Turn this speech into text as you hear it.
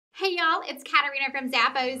Hey y'all, it's Katarina from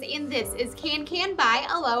Zappos, and this is Can Can by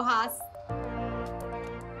ALOHAS.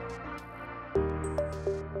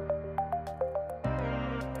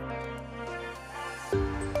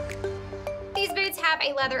 These boots have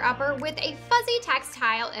a leather upper with a fuzzy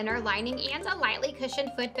textile inner lining and a lightly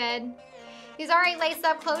cushioned footbed. These are a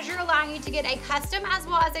lace-up closure, allowing you to get a custom as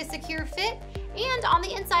well as a secure fit. And on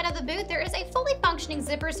the inside of the boot, there is a fully functioning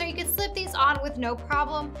zipper, so you can slip these on with no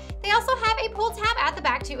problem. They also have a pull tab at the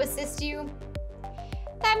back to assist you.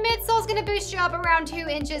 That midsole is going to boost you up around 2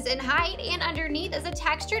 inches in height, and underneath is a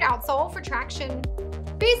textured outsole for traction.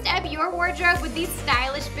 Boost up your wardrobe with these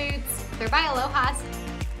stylish boots. They're by ALOHAS.